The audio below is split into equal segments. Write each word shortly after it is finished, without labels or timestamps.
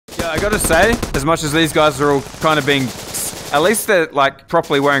Yeah, I gotta say, as much as these guys are all kind of being... At least they're, like,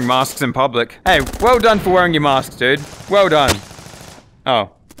 properly wearing masks in public. Hey, well done for wearing your mask, dude. Well done.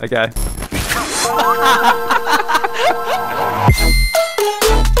 Oh, okay.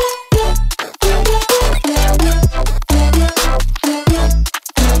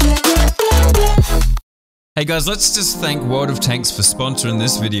 Hey guys, let's just thank World of Tanks for sponsoring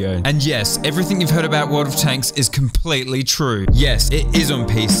this video. And yes, everything you've heard about World of Tanks is completely true. Yes, it is on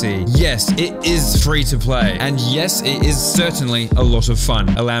PC. Yes, it is free to play. And yes, it is certainly a lot of fun.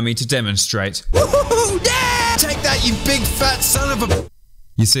 Allow me to demonstrate. Woohoo! Yeah! Take that, you big fat son of a...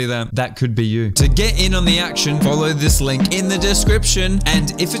 You see that? That could be you. To get in on the action, follow this link in the description.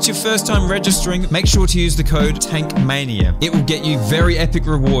 And if it's your first time registering, make sure to use the code TANKMANIA. It will get you very epic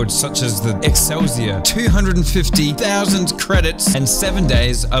rewards such as the Excelsior, 250,000 credits, and 7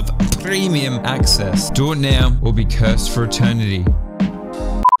 days of premium access. Do it now or be cursed for eternity.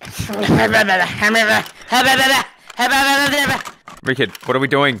 Rickard, what are we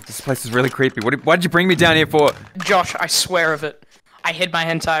doing? This place is really creepy. What did you bring me down here for? Josh, I swear of it. I hid my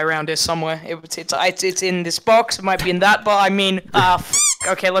hentai around here somewhere. It's in this box. It might be in that box. I mean,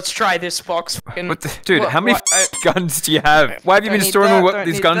 okay, let's try this box. Dude, how many guns do you have? Why have you been storing all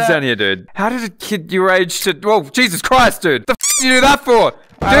these guns down here, dude? How did a kid your age to... Whoa, Jesus Christ, dude. The f did you do that for?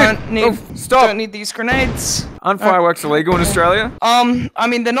 Dude, stop. Don't need these grenades. Aren't fireworks illegal in Australia? I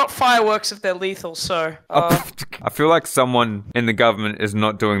mean, they're not fireworks if they're lethal, so... I feel like someone in the government is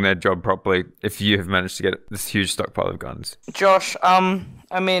not doing their job properly if you have managed to get this huge stockpile of guns. Josh, I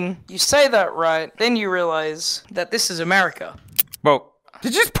mean, you say that right, then you realize that this is America. Well,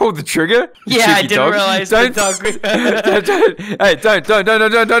 did you just pull the trigger? Yeah, I didn't realize the dog... Hey,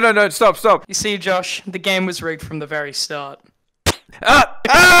 don't, stop. You see, Josh, the game was rigged from the very start.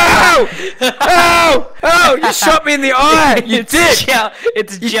 Oh! You shot me in the eye! You dick!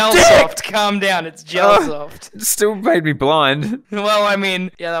 It's gel soft. Calm down, it's gel soft. It still made me blind. Well, I mean,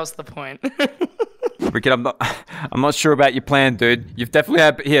 yeah, that was the point. Rickard, I'm not sure about your plan, dude. You've definitely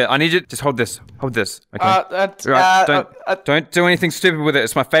had... Here, I need you... Just hold this. Okay? Don't do anything stupid with it.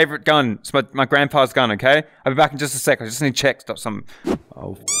 It's my favorite gun. It's my grandpa's gun, okay? I'll be back in just a sec. I just need to check. Stop some...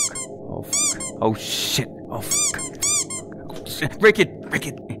 Oh, fuck. Oh, fuck. Oh, shit. Oh, fuck. Rickard!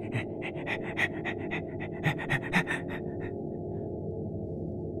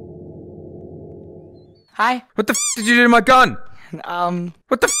 Hi. What the f did you do to my gun?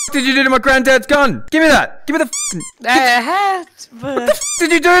 What the f did you do to my granddad's gun? Give me that! Give me the What the f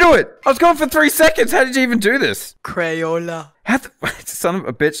did you do to it? I was gone for 3 seconds. How did you even do this? Crayola. Son of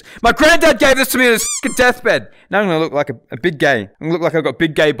a bitch. My granddad gave this to me on his f***ing deathbed. Now I'm gonna look like a big gay. I'm gonna look like I've got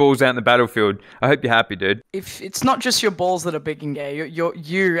big gay balls out in the battlefield. I hope you're happy, dude. If it's not just your balls that are big and gay,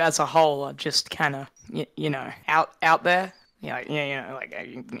 you as a whole are just kind of, you know, out there. Yeah, you know, like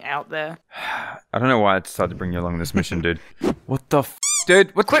out there. I don't know why I decided to bring you along this mission, dude. What the f,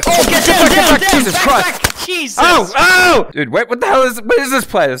 dude? What? Quick! Oh, get down! Jesus Christ! Jesus! Oh! Dude, wait, what the hell is? What is this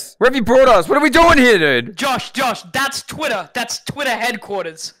place? Where have you brought us? What are we doing here, dude? Josh, that's Twitter. That's Twitter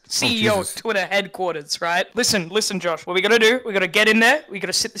headquarters. CEO of Twitter headquarters, right? Listen, Josh. What we gotta do? We gotta get in there. We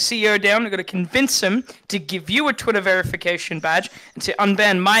gotta sit the CEO down. We gotta convince him to give you a Twitter verification badge and to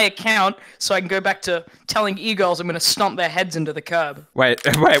unban my account so I can go back to telling e-girls I'm gonna stomp their heads into the curb. Wait.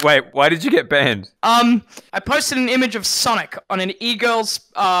 Why did you get banned? I posted an image of Sonic on an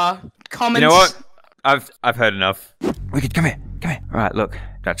e-girl's comments. You know what? I've heard enough. Wicked, come here. All right, look.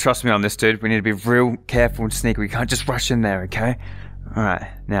 Now trust me on this, dude. We need to be real careful and sneaky. We can't just rush in there, okay? All right,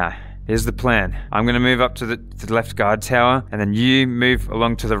 now here's the plan. I'm gonna move up to the left guard tower, and then you move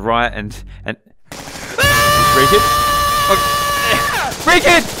along to the right, and Rickard? Oh.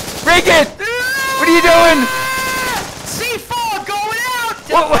 Rickard! What are you doing? C4 going out!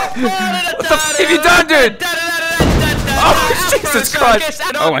 What the f have you done, dude? Oh, Jesus Christ!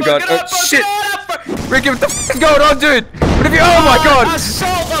 Oh my God! Oh shit! Rickard, what the f is going on, dude? What have you? Oh my God!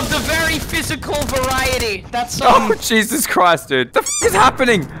 Assault of the very physical variety. That's Oh Jesus Christ, dude! The f is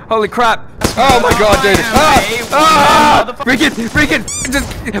happening? Holy crap! Oh my God, dude! Rickard!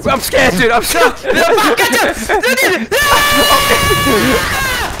 Just, I'm scared, dude. I'm scared.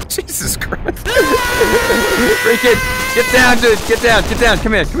 Jesus Christ! Rickard, get down, dude! Get down!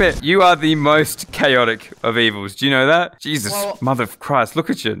 Come here! You are the most chaotic of evils. Do you know that? Jesus, mother of Christ! Look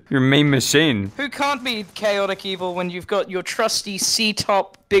at you! You're a mean machine. Who can't be chaotic evil when you've got your trusty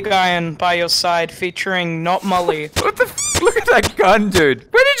C-top big iron by your side, featuring not Molly? What the f? Look at that gun,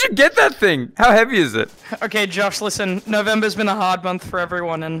 dude! Where did did you get that thing? How heavy is it? Okay, Josh, listen. November's been a hard month for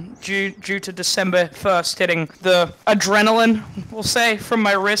everyone, and due to December 1st hitting, the adrenaline, we'll say, from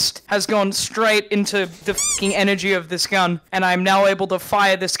my wrist has gone straight into the fucking energy of this gun, and I'm now able to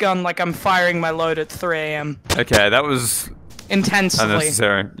fire this gun like I'm firing my load at 3 a.m. Okay, that was intensely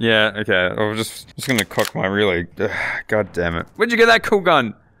unnecessary. Yeah, okay. I was just gonna cock my really. God damn it! Where'd you get that cool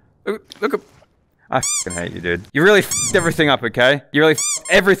gun? Look at. I fucking hate you, dude. You really f***ed everything up, okay? You really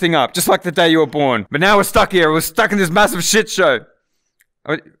f***ed everything up, just like the day you were born. But now we're stuck here. We're stuck in this massive shit show.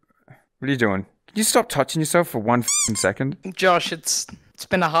 What are you doing? Can you stop touching yourself for 1 f***ing second? Josh, it's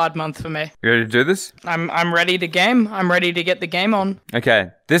been a hard month for me. You ready to do this? I'm ready to game. I'm ready to get the game on.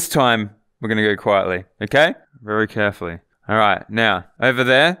 Okay, this time we're gonna go quietly, okay? Very carefully. All right, now over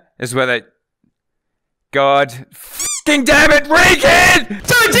there is where they. God, f***ing damn it, Regan!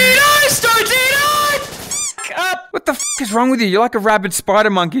 Tortinos! Up. What the f*** is wrong with you? You're like a rabid spider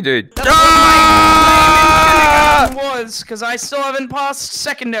monkey, dude. That's what my was, because I still haven't passed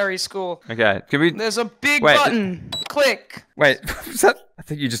secondary school. Okay, can we? There's a big button. Click. Wait, was that? I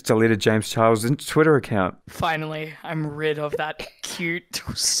think you just deleted James Charles' Twitter account. Finally, I'm rid of that cute,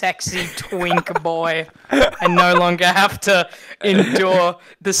 sexy twink boy. I no longer have to endure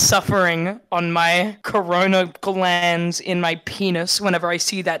the suffering on my corona glands in my penis whenever I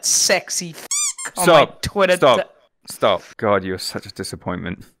see that sexy on my Twitter. Stop. God, you're such a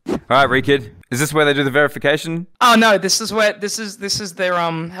disappointment. Alright, Rekid. Is this where they do the verification? Oh no, this is their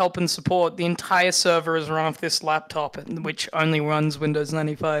help and support. The entire server is run off this laptop, which only runs Windows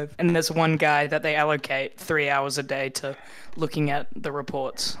 95. And there's one guy that they allocate 3 hours a day to looking at the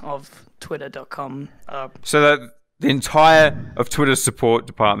reports of Twitter.com. So that the entire of Twitter's support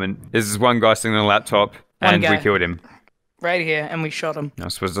department is this one guy sitting on a laptop, and we killed him. Right here, and we shot him. I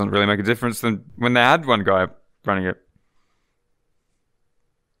suppose it doesn't really make a difference than when they had one guy running it.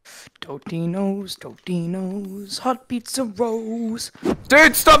 Totinos, hot pizza rolls.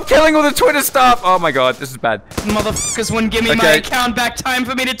 Dude, stop killing all the Twitter stuff! Oh my god, this is bad. Motherfuckers wouldn't give me my account back. Time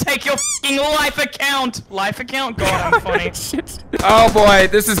for me to take your f***ing life account. Life account? God, I'm funny. Shit. Oh boy,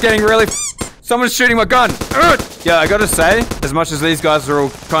 this is getting really Someone's shooting my gun! Yeah, I gotta say, as much as these guys are all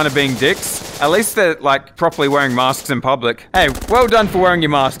kind of being dicks, at least they're, like, properly wearing masks in public. Hey, well done for wearing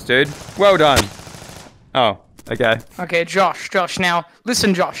your mask, dude. Well done. Oh, okay. Okay, Josh, now,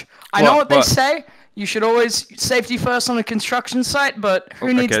 listen, Josh. I know what they say. You should always safety first on a construction site, but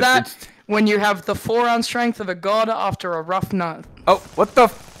who needs that when you have the forearm strength of a god after a rough night? Oh, what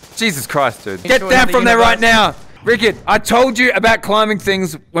the Jesus Christ, dude. Get down from there right now! Rickard, I told you about climbing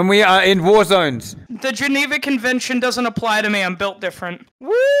things when we are in war zones. The Geneva Convention doesn't apply to me. I'm built different.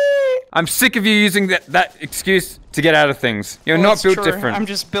 Woo! I'm sick of you using that excuse to get out of things. You're not built different. I'm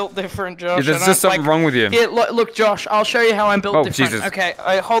just built different, Josh. There's just something wrong with you. Here, look, Josh, I'll show you how I'm built different. Jesus. Okay,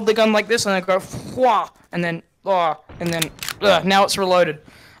 I hold the gun like this and I go, whwa, and then, now it's reloaded.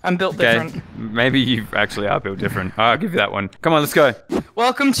 I'm built different. Maybe you actually are built different. I'll give you that one. Come on, let's go.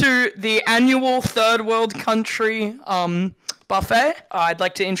 Welcome to the annual third world country buffet. I'd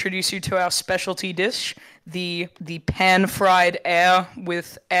like to introduce you to our specialty dish, the pan-fried air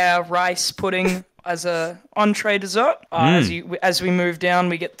with air rice pudding as a entree dessert. As we move down,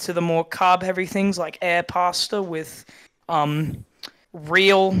 we get to the more carb-heavy things like air pasta with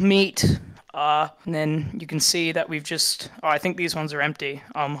real meat. And then you can see that we've just... Oh, I think these ones are empty.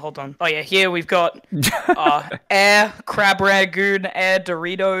 Hold on. Oh yeah, here we've got air crab ragout, air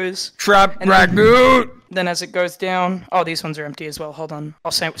Doritos. Crab ragout! Then as it goes down... Oh, these ones are empty as well. Hold on.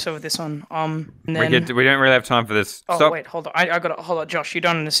 I'll say so with this one. And then... We don't really have time for this. Oh, Stop. wait, hold on. I gotta... Hold on, Josh. You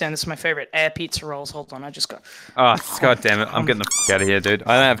don't understand. This is my favorite. Air pizza rolls. Hold on, I just got... Oh, god damn it. I'm getting the f*** out of here, dude.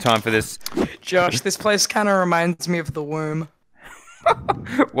 I don't have time for this. Josh, this place kind of reminds me of the womb.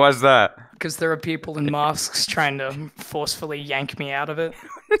 Why's that? Because there are people in masks trying to forcefully yank me out of it.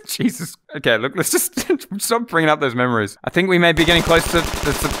 Jesus. Okay, look, let's just stop bringing up those memories. I think we may be getting close to...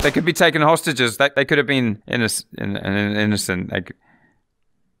 They could be taken hostages. They could have been innocent.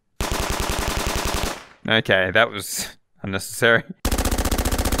 Okay, that was unnecessary.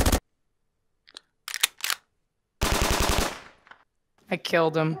 I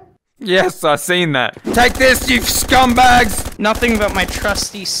killed him. Yes, I've seen that. Take this, you scumbags! Nothing but my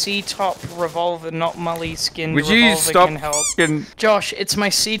trusty C-top revolver, not Mully skin. Would you stop can help. Josh, it's my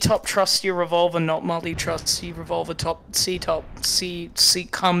C-top trusty revolver, not Mully trusty revolver top C-top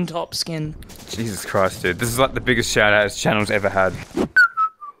cum top skin. Jesus Christ, dude. This is like the biggest shout out this channel's ever had.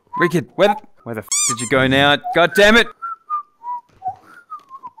 Rickard, where the f did you go now? God damn it!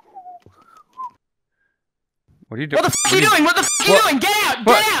 What are you doing? What the f are you doing? What the f are you doing? Get out!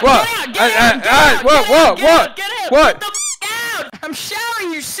 Get out! What? Get out! Get out! Get out! What? Get out! What? Get the f out! I'm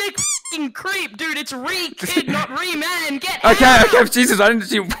showering, you sick f***ing creep, dude. It's re-kid, not re-man. Get Okay, out. okay, Jesus, I didn't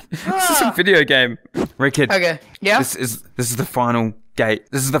see. This is a video game. Re-kid. Okay, yeah? This is the final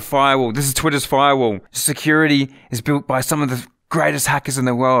gate. This is the firewall. This is Twitter's firewall. Security is built by some of the greatest hackers in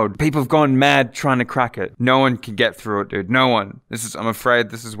the world. People have gone mad trying to crack it. No one can get through it, dude. No one. I'm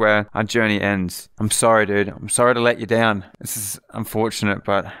afraid this is where our journey ends. I'm sorry, dude. I'm sorry to let you down. This is unfortunate,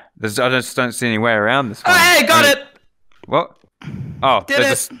 but I just don't see any way around this one. Oh, hey, got it. What? Oh, Did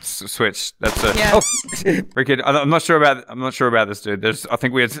there's it. a switch. That's a. Yeah. Oh, Rickard, I'm not sure about this, dude. I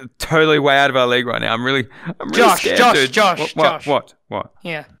think we're totally way out of our league right now. I'm really scared, dude. Josh. What?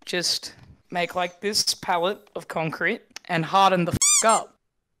 Yeah, just make like this pallet of concrete and harden the up.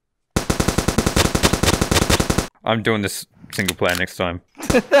 I'm doing this single player next time.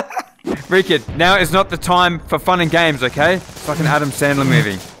 Rickard, now is not the time for fun and games, okay? It's like an Adam Sandler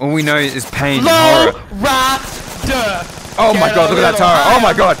movie. All we know is pain and horror. Rider. Oh my god, look at that tower. Oh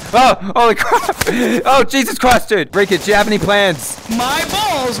my god. Oh, holy crap. Oh, Jesus Christ, dude. Rickard, do you have any plans? My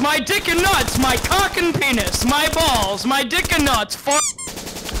balls, my dick and nuts, my cock and penis, my balls, my dick and nuts.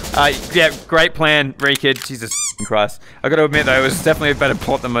 Yeah, great plan, Rickard. Jesus Christ. I gotta admit though, it was definitely a better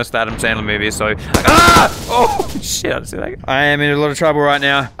plot than most Adam Sandler movies, so. Oh, shit, I didn't see that. I am in a lot of trouble right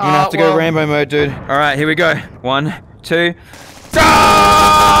now. I'm gonna have to go Rambo mode, dude. Alright, here we go. 1, 2.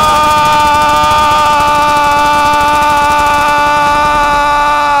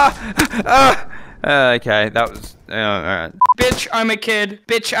 Okay, that was alright. Bitch, I'm a kid.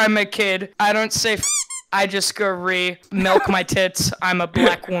 Bitch, I'm a kid. I don't say I just go milk my tits. I'm a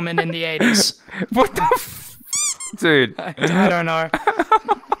black woman in the 80s. What the dude? I don't know.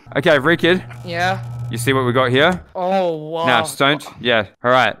 Okay, Rickard. Yeah? You see what we got here? Oh, wow. Now, don't. Yeah.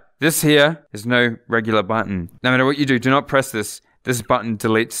 Alright. This here is no regular button. No matter what you do not press this. This button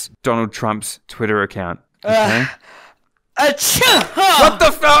deletes Donald Trump's Twitter account. Okay? What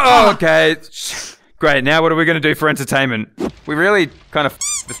the fuck? Oh, okay. Great. Now what are we going to do for entertainment? We really kind of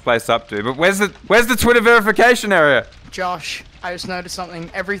this place up, dude. But where's the Twitter verification area? Josh, I just noticed something.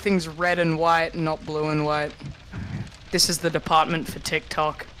 Everything's red and white, not blue and white. This is the department for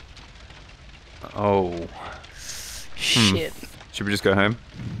TikTok. Oh. Shit. Should we just go home?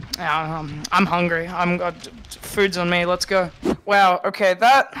 I'm hungry. Food's on me. Let's go. Wow. Okay,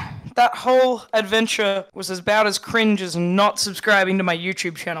 that whole adventure was about as cringe as not subscribing to my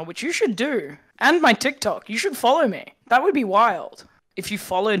YouTube channel, which you should do, and my TikTok. You should follow me. That would be wild. If you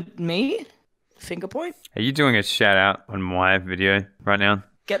followed me, finger point. Are you doing a shout out on my video right now?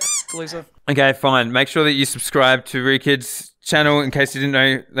 Get loser. Okay, fine. Make sure that you subscribe to Rekid's channel in case you didn't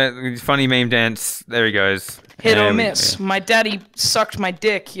know that funny meme dance. There he goes. Hit or miss. My daddy sucked my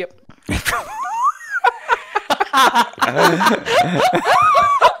dick. Yep.